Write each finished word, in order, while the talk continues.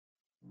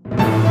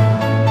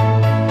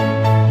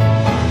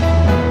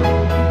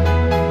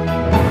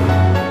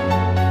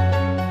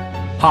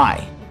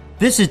Hi,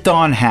 this is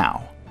Don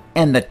Howe,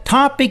 and the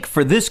topic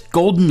for this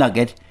golden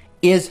nugget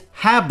is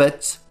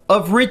habits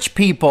of rich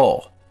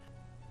people.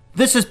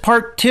 This is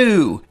part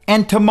 2,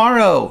 and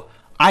tomorrow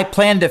I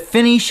plan to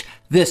finish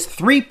this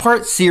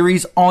 3-part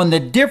series on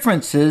the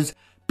differences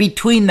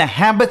between the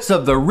habits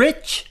of the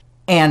rich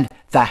and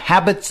the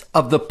habits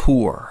of the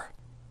poor.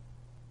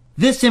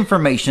 This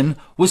information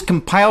was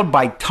compiled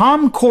by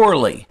Tom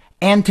Corley,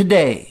 and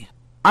today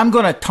I'm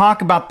going to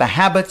talk about the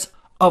habits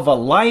of a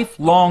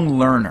lifelong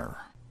learner.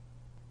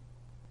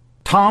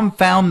 Tom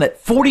found that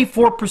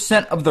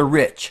 44% of the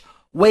rich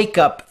wake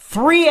up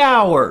 3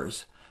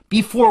 hours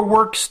before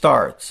work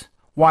starts,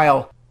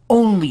 while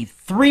only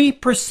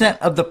 3%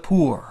 of the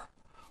poor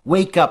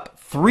wake up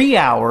 3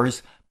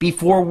 hours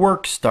before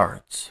work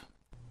starts.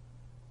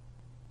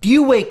 Do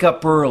you wake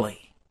up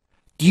early?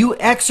 Do you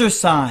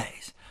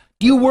exercise?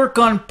 Do you work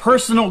on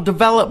personal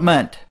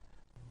development?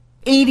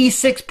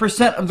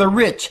 86% of the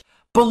rich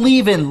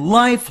believe in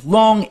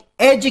lifelong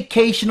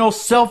educational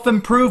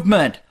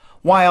self-improvement,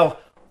 while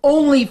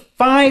only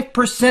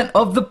 5%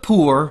 of the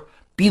poor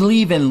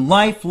believe in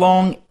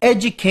lifelong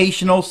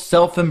educational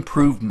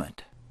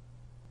self-improvement.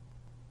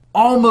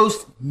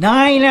 Almost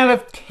 9 out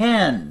of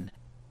 10,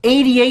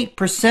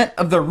 88%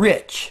 of the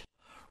rich,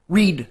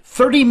 read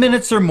 30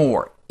 minutes or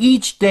more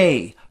each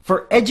day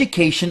for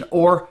education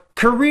or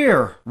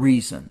career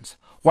reasons,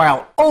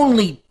 while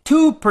only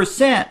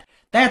 2%,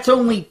 that's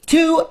only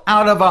 2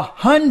 out of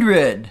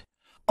 100,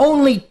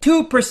 only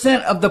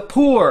 2% of the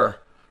poor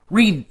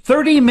read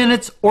 30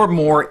 minutes or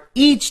more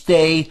each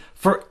day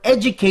for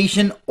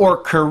education or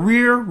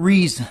career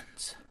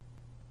reasons.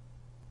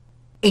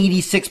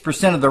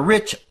 86% of the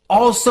rich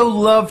also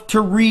love to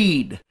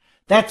read.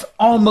 That's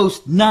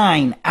almost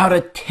 9 out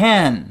of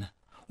 10,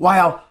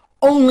 while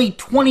only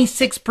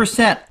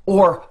 26%,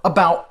 or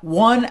about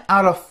 1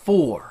 out of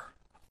 4,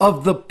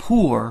 of the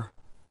poor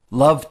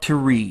love to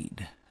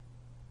read.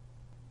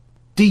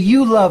 Do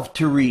you love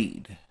to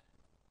read?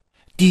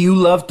 Do you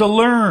love to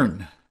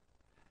learn?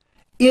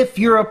 If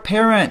you're a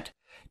parent,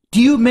 do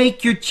you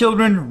make your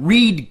children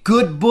read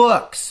good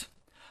books?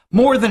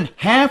 More than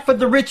half of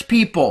the rich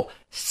people,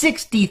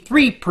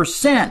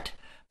 63%,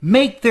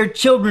 make their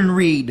children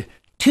read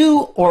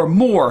 2 or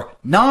more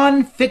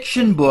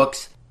non-fiction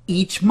books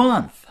each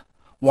month,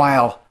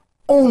 while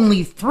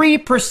only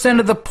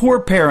 3% of the poor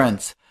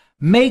parents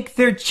make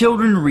their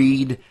children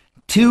read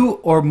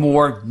 2 or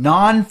more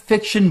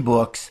non-fiction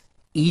books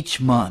each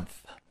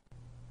month.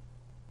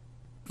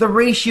 The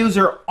ratios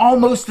are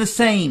almost the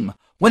same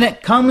when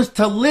it comes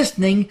to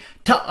listening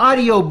to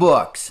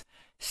audiobooks.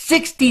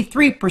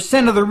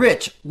 63% of the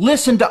rich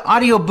listen to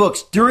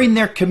audiobooks during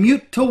their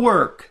commute to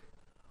work,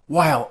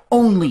 while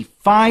only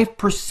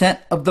 5%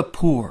 of the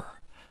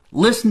poor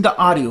listen to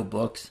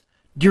audiobooks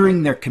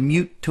during their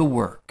commute to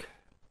work.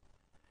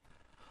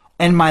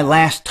 And my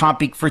last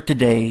topic for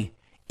today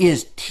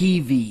is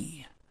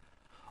TV.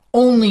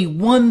 Only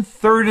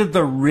 1/3 of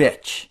the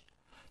rich,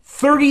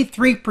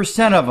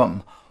 33% of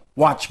them,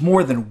 watch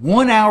more than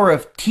 1 hour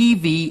of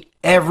TV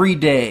every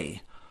day,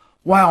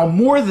 while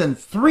more than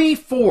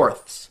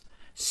 3/4,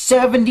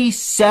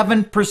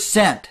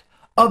 77%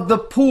 of the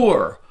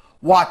poor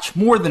watch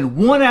more than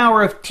 1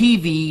 hour of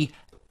TV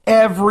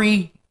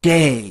every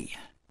day.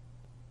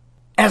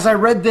 As I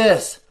read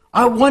this,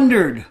 I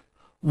wondered,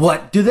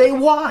 what do they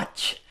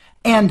watch?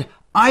 And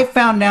I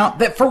found out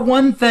that for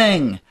one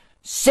thing,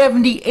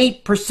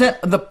 78%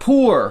 of the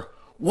poor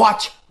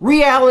watch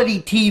reality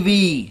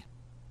TV,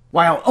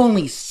 while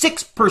only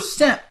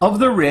 6% of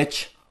the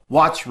rich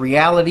watch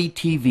reality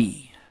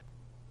TV.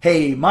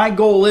 Hey, my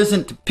goal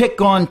isn't to pick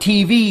on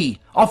TV,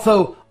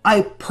 although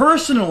I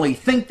personally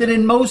think that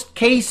in most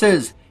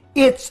cases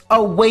it's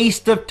a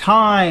waste of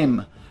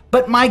time.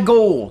 But my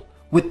goal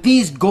with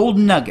these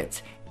golden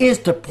nuggets is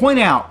to point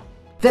out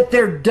that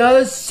there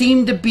does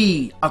seem to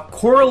be a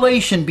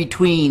correlation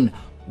between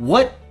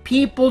what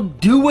people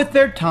do with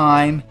their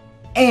time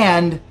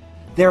and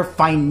their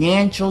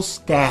financial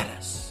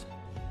status.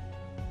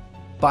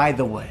 By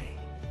the way,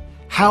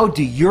 how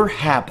do your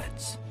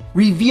habits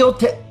reveal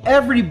to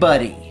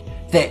everybody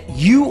that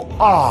you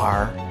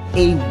are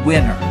a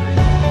winner?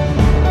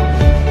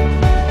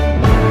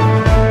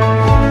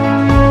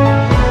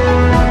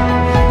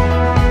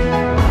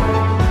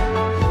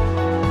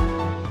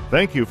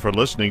 Thank you for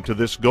listening to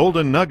this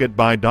Golden Nugget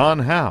by Don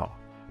Howe.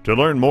 To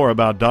learn more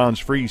about Don's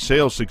free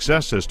sales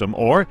success system,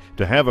 or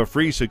to have a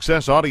free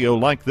success audio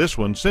like this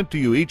one sent to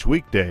you each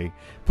weekday,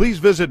 please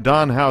visit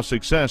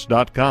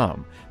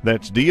donhowsuccess.com.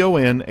 That's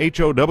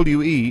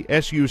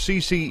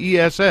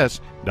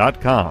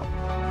DonHowesuccess.com.